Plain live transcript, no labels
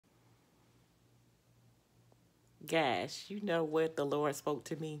Gosh, you know what the Lord spoke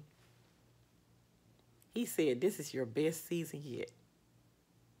to me? He said, this is your best season yet.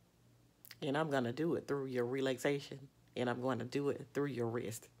 And I'm going to do it through your relaxation. And I'm going to do it through your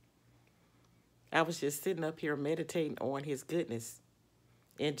rest. I was just sitting up here meditating on his goodness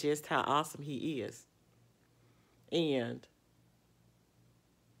and just how awesome he is. And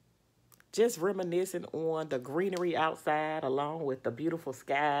just reminiscing on the greenery outside along with the beautiful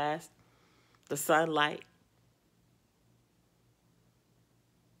skies, the sunlight.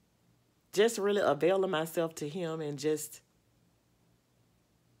 Just really availing myself to him and just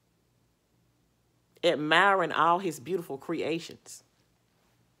admiring all his beautiful creations.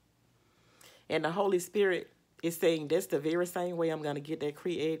 And the Holy Spirit is saying that's the very same way I'm going to get that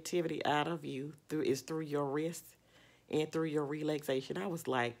creativity out of you through your rest and through your relaxation. I was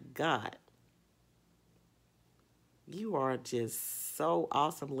like, God, you are just so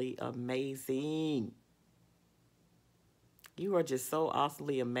awesomely amazing. You are just so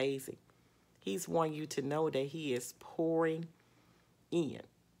awesomely amazing. He's wanting you to know that he is pouring in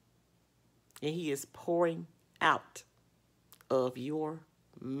and he is pouring out of your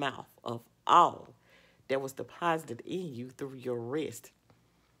mouth of all that was deposited in you through your rest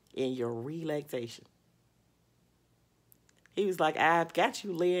and your relaxation. He was like, I've got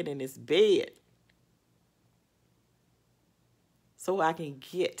you laying in this bed so I can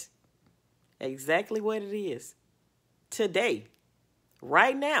get exactly what it is today,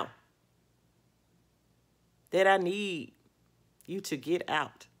 right now, that I need you to get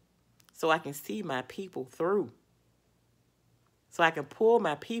out so I can see my people through, so I can pull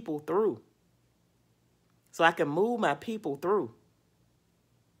my people through, so I can move my people through.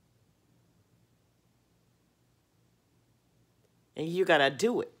 And you got to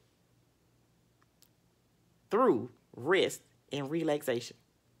do it through rest and relaxation.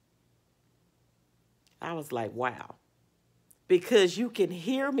 I was like, wow. Because you can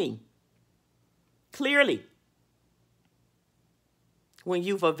hear me clearly when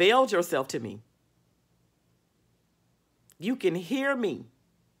you've availed yourself to me. You can hear me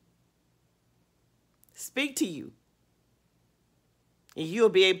speak to you. And you'll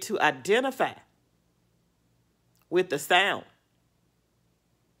be able to identify with the sound.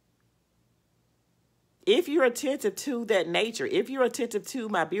 If you're attentive to that nature, if you're attentive to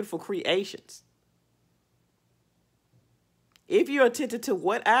my beautiful creations, if you're attentive to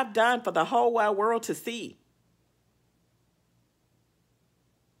what I've done for the whole wide world to see,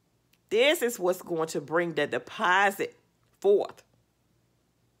 this is what's going to bring the deposit forth.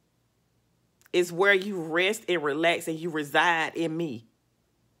 Is where you rest and relax and you reside in me.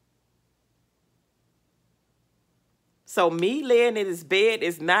 So me laying in this bed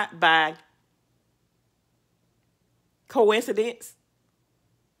is not by coincidence.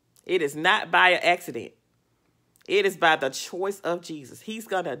 It is not by an accident. It is by the choice of Jesus. He's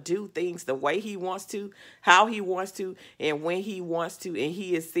going to do things the way he wants to, how he wants to, and when he wants to. And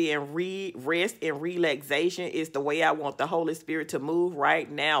he is saying rest and relaxation is the way I want the Holy Spirit to move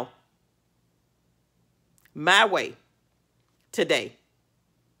right now. My way today.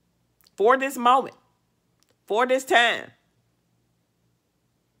 For this moment. For this time.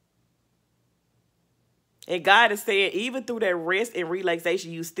 And God is saying, even through that rest and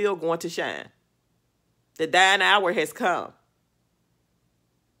relaxation, you still going to shine. The dying hour has come.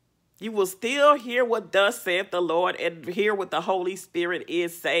 You will still hear what thus saith the Lord and hear what the Holy Spirit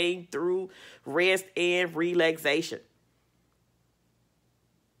is saying through rest and relaxation.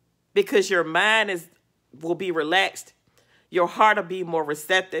 Because your mind will be relaxed. Your heart will be more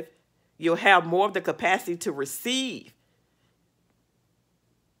receptive. You'll have more of the capacity to receive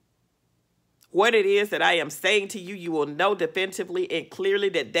what it is that I am saying to you. You will know definitively and clearly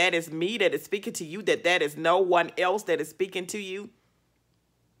that that is me that is speaking to you, that that is no one else that is speaking to you.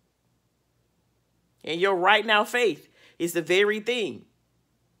 And your right now faith is the very thing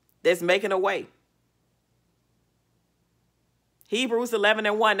that's making a way. Hebrews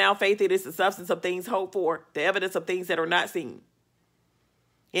 11:1, now faith it is the substance of things hoped for, the evidence of things that are not seen.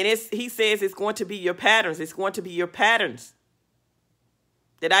 And he says it's going to be your patterns. It's going to be your patterns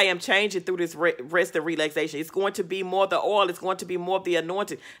that I am changing through this rest and relaxation. It's going to be more of the oil. It's going to be more of the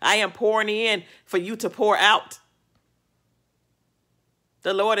anointing. I am pouring in for you to pour out.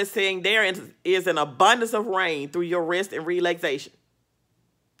 The Lord is saying there is an abundance of rain through your rest and relaxation.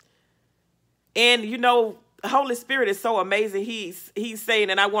 And you know, Holy Spirit is so amazing. He's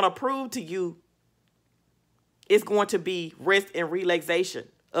saying, and I want to prove to you, it's going to be rest and relaxation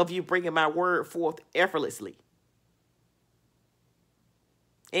of you bringing my word forth effortlessly.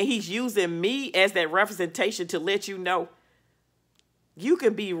 And he's using me as that representation to let you know You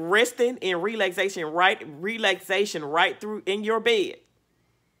can be resting in relaxation right through in your bed.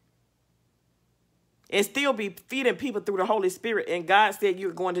 And still be feeding people through the Holy Spirit. And God said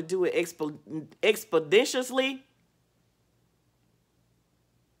you're going to do it expeditiously.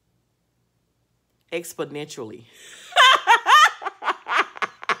 Exponentially.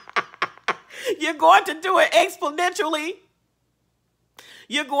 You're going to do it exponentially.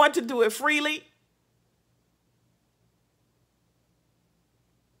 You're going to do it freely.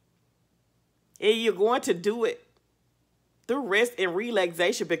 And you're going to do it through rest and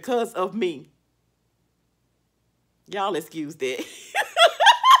relaxation because of me. Y'all excuse that.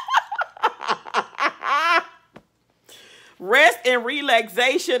 Rest and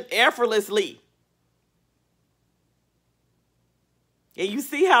relaxation effortlessly. And you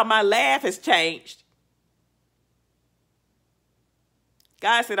see how my laugh has changed.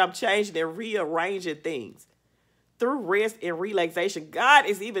 God said I'm changing and rearranging things through rest and relaxation. God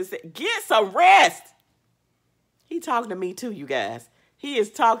is even saying, get some rest. He's talking to me too, you guys. He is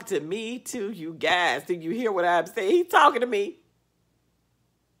talking to me too, you guys. Do you hear what I'm saying? He's talking to me.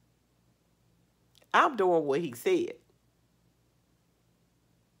 I'm doing what he said.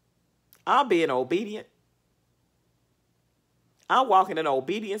 I'm being obedient. I'm walking in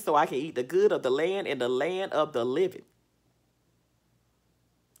obedience so I can eat the good of the land and the land of the living.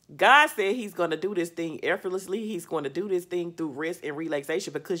 God said he's going to do this thing effortlessly. He's going to do this thing through rest and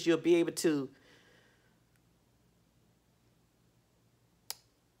relaxation because you'll be able to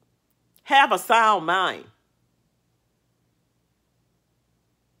have a sound mind.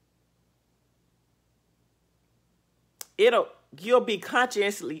 You'll be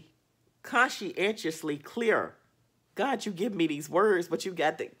conscientiously clear. God, you give me these words, but you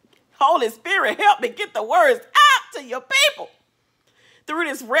got the Holy Spirit help me get the words out to your people through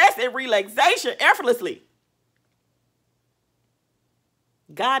this rest and relaxation effortlessly.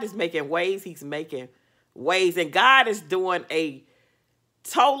 God is making ways. He's making ways, and God is doing a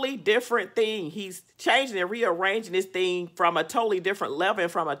totally different thing. He's changing and rearranging this thing from a totally different level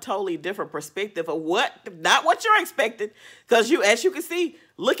and from a totally different perspective of not what you're expecting. Because as you can see,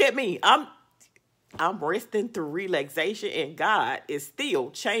 look at me. I'm resting through relaxation, and God is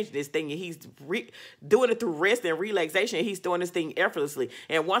still changing this thing, and he's doing it through rest and relaxation, and he's doing this thing effortlessly.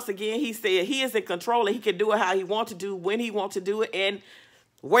 And once again, he said he is in control, and he can do it how he wants to do, when he wants to do it, and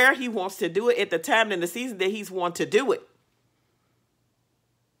where he wants to do it at the time and the season that he's want to do it.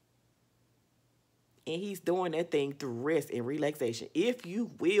 And he's doing that thing through rest and relaxation. If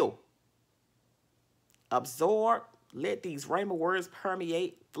you will absorb, let these rhema words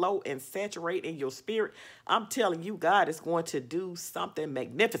permeate, flow, and saturate in your spirit, I'm telling you, God is going to do something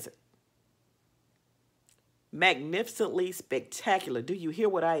magnificent. Magnificently spectacular. Do you hear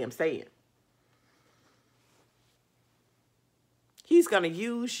what I am saying? He's going to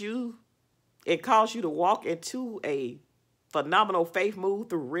use you and cause you to walk into a phenomenal faith move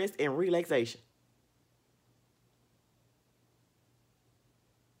through rest and relaxation.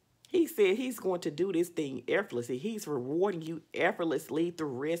 He said he's going to do this thing effortlessly. He's rewarding you effortlessly through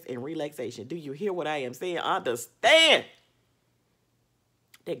rest and relaxation. Do you hear what I am saying? Understand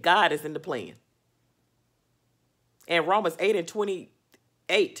that God is in the plan. And Romans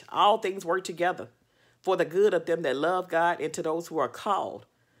 8:28, all things work together for the good of them that love God and to those who are called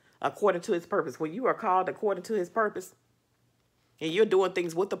according to his purpose. When you are called according to his purpose, and you're doing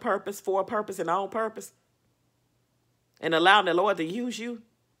things with a purpose, for a purpose, and on purpose, and allowing the Lord to use you,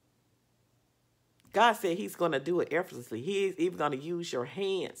 God said he's going to do it effortlessly. He is even going to use your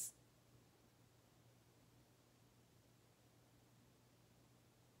hands.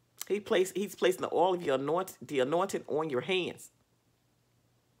 He's placing the oil of the anointing on your hands.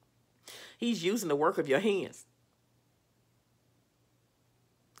 He's using the work of your hands.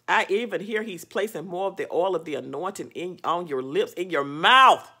 I even hear he's placing more of the oil of the anointing on your lips, in your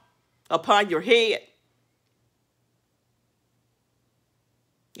mouth, upon your head.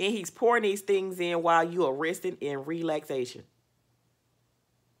 And he's pouring these things in while you are resting in relaxation.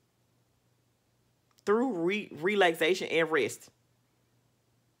 Through relaxation and rest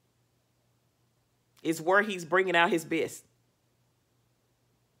is where he's bringing out his best.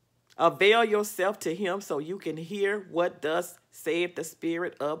 Avail yourself to him so you can hear what thus saith the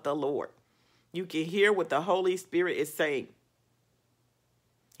Spirit of the Lord. You can hear what the Holy Spirit is saying.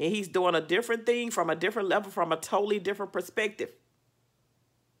 And he's doing a different thing from a different level, from a totally different perspective.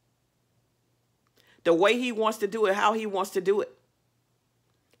 The way he wants to do it, how he wants to do it.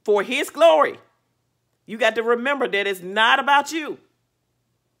 For his glory. You got to remember that it's not about you.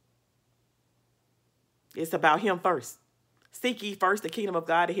 It's about him first. Seek ye first the kingdom of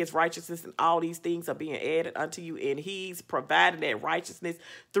God and his righteousness, and all these things are being added unto you. And he's providing that righteousness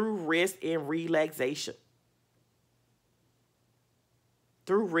through rest and relaxation.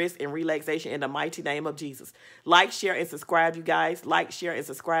 Through rest and relaxation in the mighty name of Jesus. Like, share, and subscribe, you guys. Like, share, and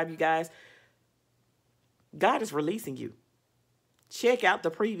subscribe, you guys. God is releasing you. Check out the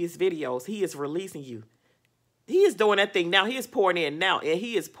previous videos. He is releasing you. He is doing that thing now. He is pouring in now, and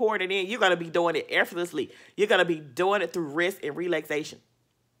he is pouring it in. You're going to be doing it effortlessly. You're going to be doing it through rest and relaxation.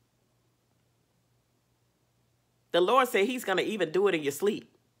 The Lord said he's going to even do it in your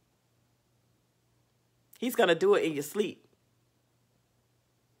sleep. He's going to do it in your sleep.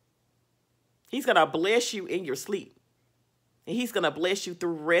 He's going to bless you in your sleep. And he's going to bless you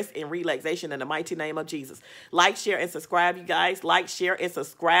through rest and relaxation in the mighty name of Jesus. Like, share, and subscribe, you guys. Like, share, and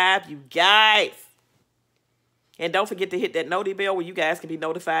subscribe, you guys. And don't forget to hit that noti bell where you guys can be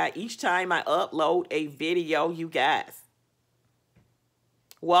notified each time I upload a video, you guys.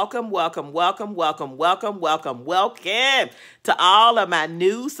 Welcome, welcome, welcome, welcome, welcome, welcome, welcome to all of my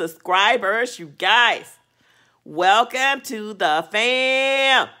new subscribers, you guys. Welcome to the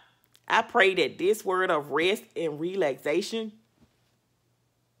fam. I pray that this word of rest and relaxation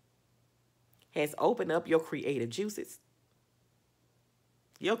has opened up your creative juices,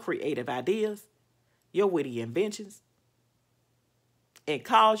 your creative ideas, your witty inventions, and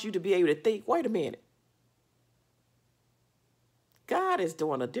caused you to be able to think, wait a minute. God is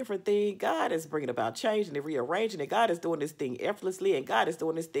doing a different thing. God is bringing about change and rearranging it. God is doing this thing effortlessly, and God is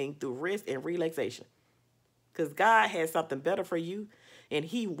doing this thing through rest and relaxation. Because God has something better for you, and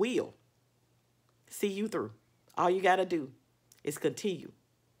he will see you through. All you got to do is continue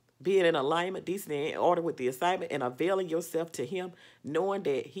being in alignment, decent, and in order with the assignment, and availing yourself to him, knowing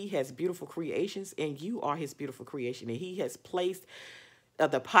that he has beautiful creations, and you are his beautiful creation, and he has placed a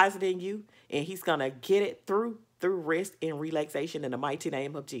deposit in you, and he's going to get it through rest and relaxation in the mighty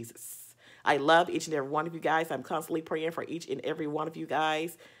name of Jesus. I love each and every one of you guys. I'm constantly praying for each and every one of you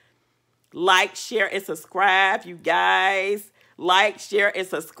guys. Like, share, and subscribe, you guys. Like, share, and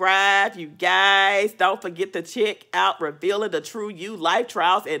subscribe, you guys. Don't forget to check out Revealing the True You Life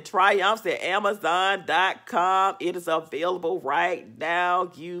Trials and Triumphs at Amazon.com. It is available right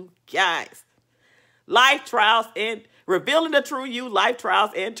now, you guys. Life Trials and Revealing the True You Life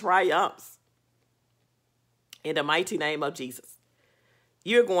Trials and Triumphs. In the mighty name of Jesus.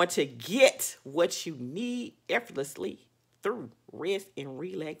 You're going to get what you need effortlessly through rest and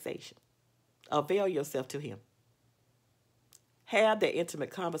relaxation. Avail yourself to him. Have that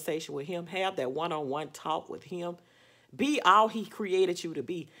intimate conversation with him. Have that one-on-one talk with him. Be all he created you to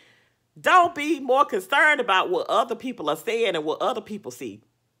be. Don't be more concerned about what other people are saying and what other people see.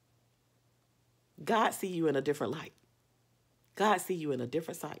 God see you in a different light. God see you in a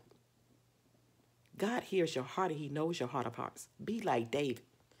different sight. God hears your heart and he knows your heart of hearts. Be like David,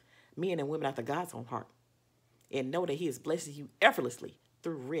 men and women after God's own heart. And know that he is blessing you effortlessly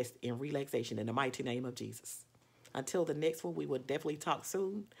through rest and relaxation in the mighty name of Jesus. Until the next one, we will definitely talk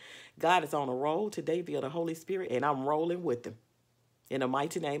soon. God is on a roll today via the Holy Spirit, and I'm rolling with him. In the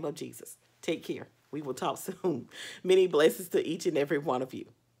mighty name of Jesus. Take care. We will talk soon. Many blessings to each and every one of you.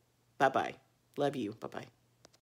 Bye-bye. Love you. Bye-bye.